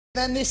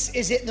Then this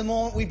is it, the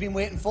moment we've been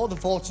waiting for. The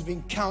votes have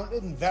been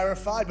counted and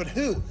verified, but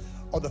who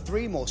are the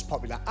three most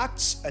popular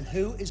acts and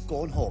who is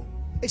going home?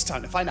 It's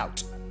time to find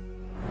out.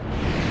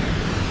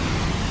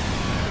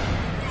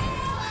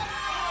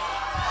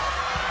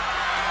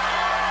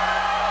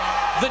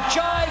 The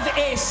Jive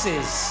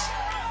Aces,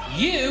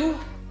 you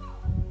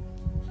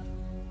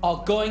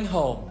are going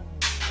home.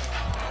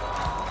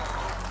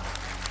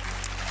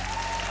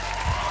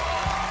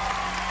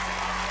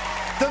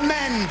 The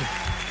Mend,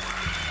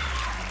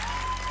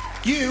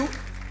 you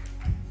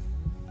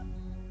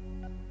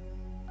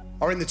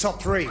are in the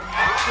top three.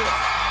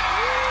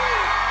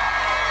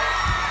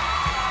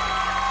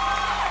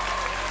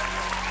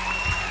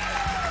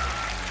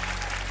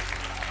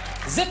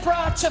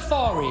 Zipra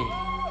Tafari,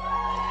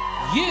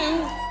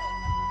 you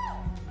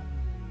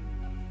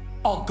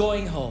are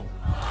going home.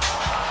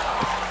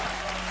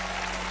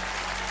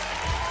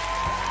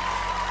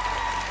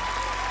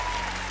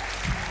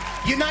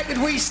 United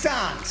We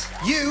Stand,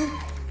 you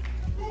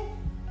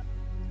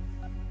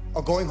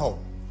are going home.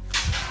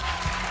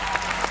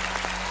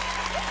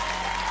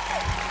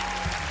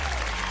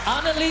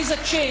 Annalisa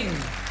Ching,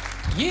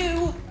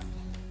 you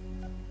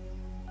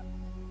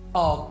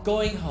are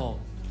going home.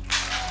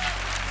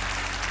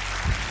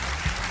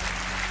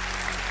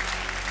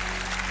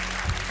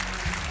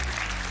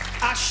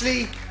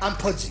 Ashley and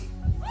Pudsey,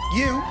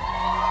 you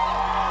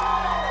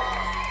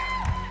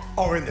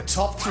are in the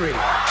top three.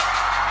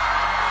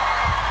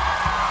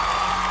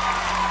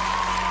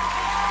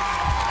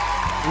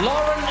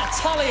 Lauren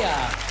Talia,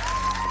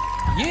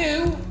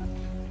 you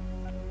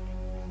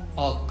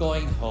are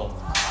going home.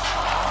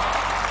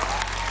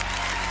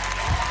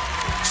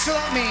 So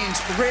that means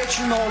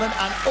Rachel Nolan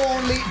and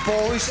Only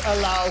Boys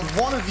Allowed.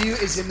 One of you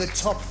is in the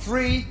top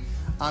three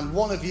and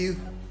one of you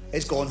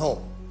is going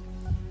home.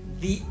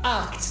 The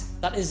act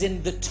that is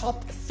in the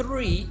top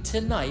three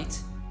tonight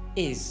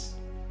is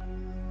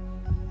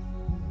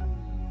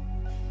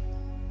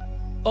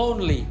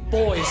Only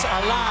Boys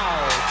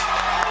Allowed.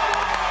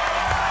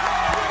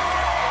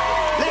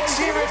 Let's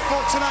hear it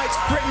for tonight's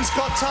Britain's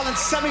Got Talent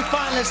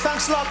semi-finalists.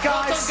 Thanks a lot,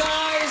 guys. Well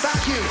done, guys.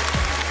 Thank you.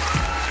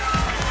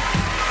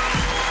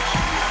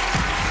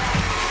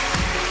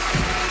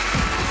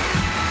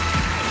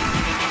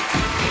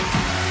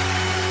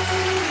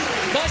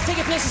 Guys, take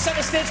your place at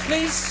centre stage,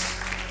 please.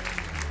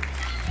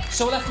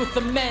 So we're left with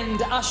the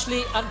Mend,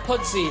 Ashley and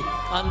Pudsey,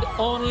 and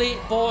Only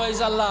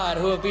Boys Allowed,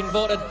 who have been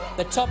voted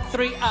the top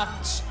three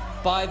acts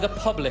by the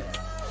public.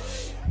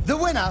 The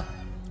winner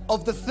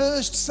of the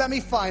first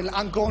semi-final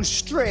and going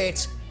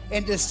straight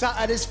into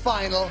Saturday's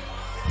final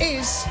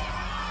is...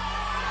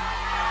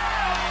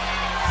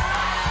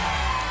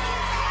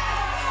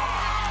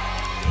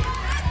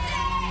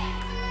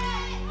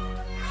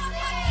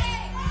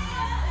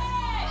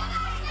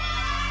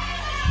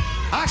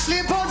 Ashley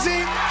and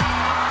Pudsey!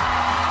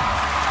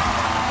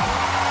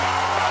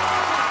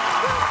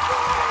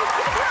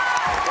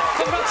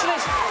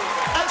 Congratulations!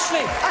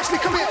 Ashley,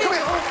 come here, come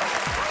here.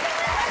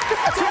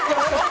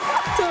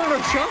 Don't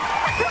rush up.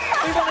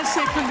 We want to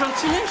say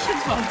congratulations.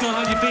 Well done.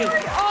 How do you feel?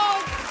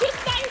 Oh, just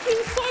thank you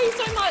so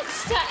much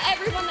to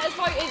everyone that has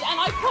voted. And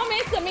I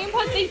promise that me and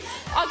Pudsey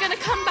are going to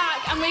come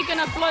back and we're going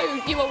to blow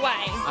you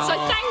away. So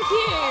thank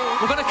you.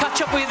 We're going to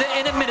catch up with you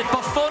in a minute.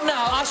 But for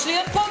now, Ashley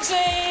and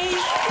Pudsey.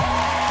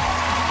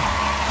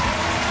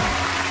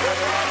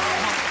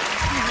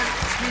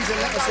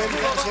 Let us in.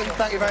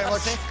 Thank you very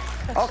much.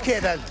 OK,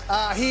 then.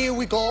 Here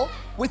we go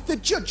with the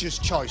judges'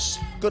 choice.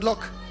 Good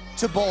luck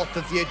to both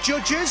of you.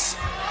 Judges,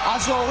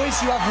 as always,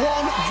 you have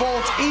one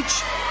vote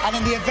each, and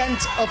in the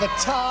event of a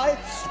tie,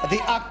 the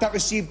act that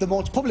received the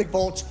most public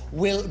votes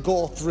will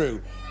go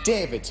through.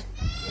 David,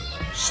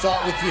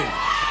 start with you.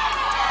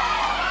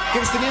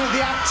 Give us the name of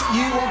the act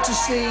you want to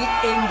see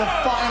in the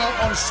final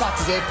on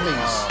Saturday,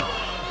 please.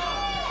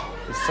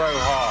 It's so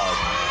hard.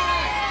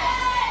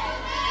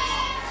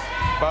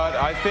 But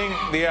I think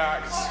the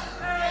act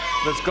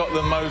that's got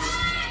the most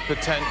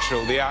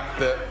potential, the act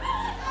that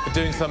are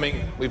doing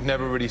something we've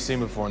never really seen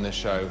before in this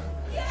show,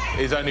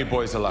 is Only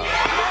Boys Allowed. OK,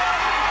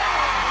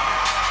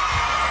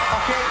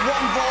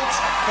 one vote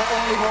for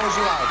Only Boys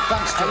Allowed.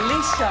 Thanks, Jim.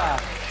 Alicia,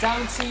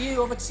 down to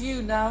you. Over to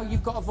you now.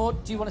 You've got a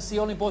vote. Do you want to see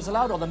Only Boys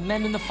Allowed or the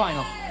Men in the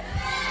final?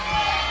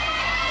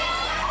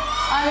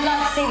 I would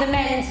like to see the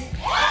Men.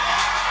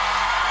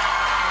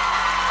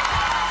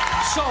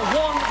 So,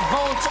 one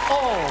vote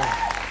all.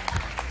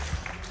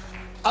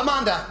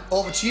 Amanda,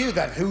 over to you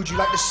then. Who would you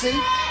like to see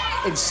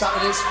in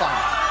Saturday's final?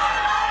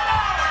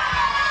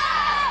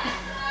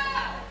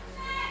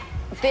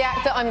 The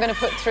act that I'm going to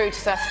put through to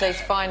Saturday's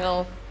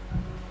final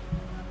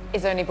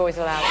is Only Boys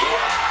Allowed.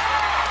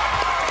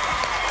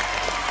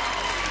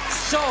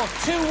 So,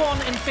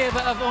 2-1 in favour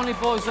of Only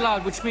Boys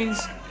Allowed, which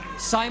means,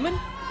 Simon,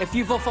 if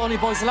you vote for Only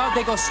Boys Allowed,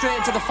 they go straight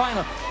into the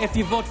final. If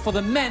you vote for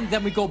the Men,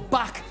 then we go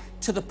back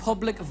to the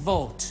public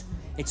vote.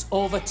 It's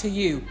over to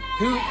you.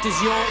 Who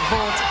does your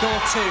vote go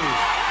to?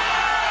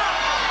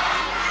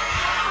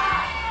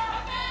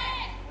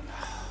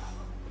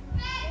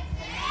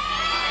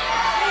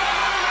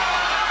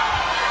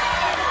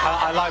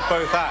 I like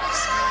both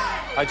acts.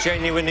 I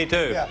genuinely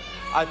do. Yeah.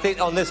 I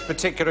think on this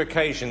particular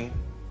occasion,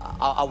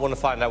 I want to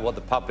find out what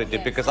the public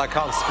did because I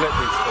can't split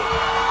these two.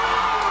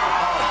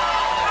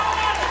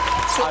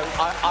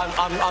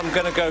 I'm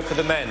going to go for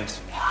the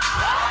men's.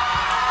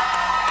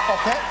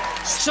 OK.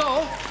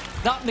 So,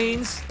 that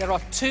means there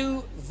are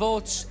 2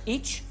 votes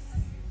each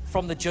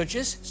from the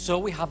judges, so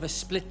we have a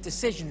split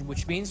decision,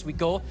 which means we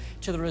go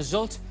to the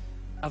result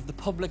of the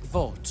public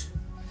vote.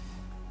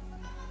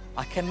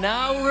 I can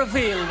now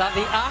reveal that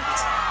the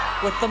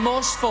act with the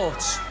most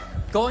votes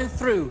going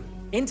through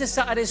into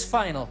Saturday's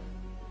final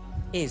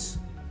is...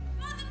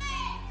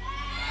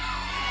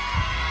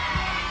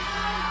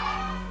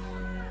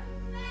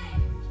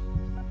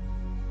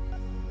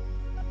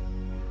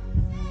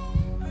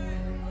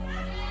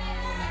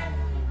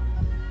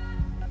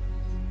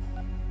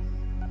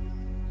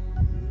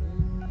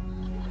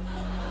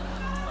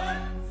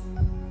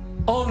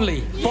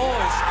 Only Boys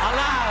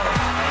Aloud.